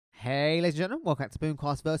Hey ladies and gentlemen, welcome back to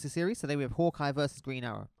BOOOOOMcast versus series. Today we have Hawkeye versus Green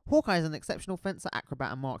Arrow. Hawkeye is an exceptional fencer,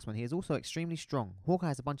 acrobat and marksman. He is also extremely strong. Hawkeye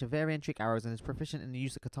has a bunch of varying trick arrows and is proficient in the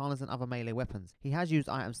use of katanas and other melee weapons. He has used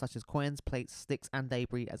items such as coins, plates, sticks and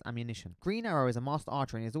debris as ammunition. Green Arrow is a master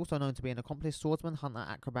archer and is also known to be an accomplished swordsman, hunter,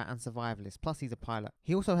 acrobat and survivalist, plus he's a pilot.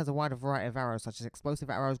 He also has a wider variety of arrows such as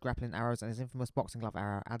explosive arrows, grappling arrows and his infamous boxing glove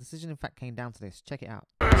arrow. Our decision in fact came down to this. Check it out.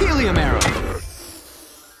 Helium arrow.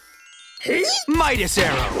 Midas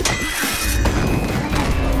arrow.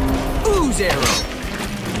 Ooze arrow.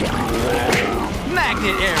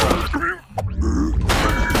 Magnet arrow.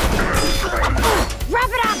 Wrap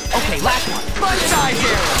it up! Okay, last one. Fun size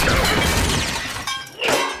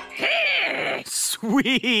arrow.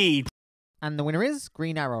 Sweet. And the winner is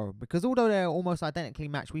Green Arrow. Because although they're almost identically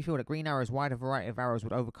matched, we feel that Green Arrow's wider variety of arrows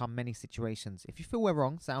would overcome many situations. If you feel we're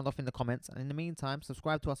wrong, sound off in the comments. And in the meantime,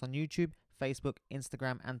 subscribe to us on YouTube, Facebook,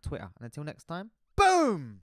 Instagram and Twitter. And until next time, boom!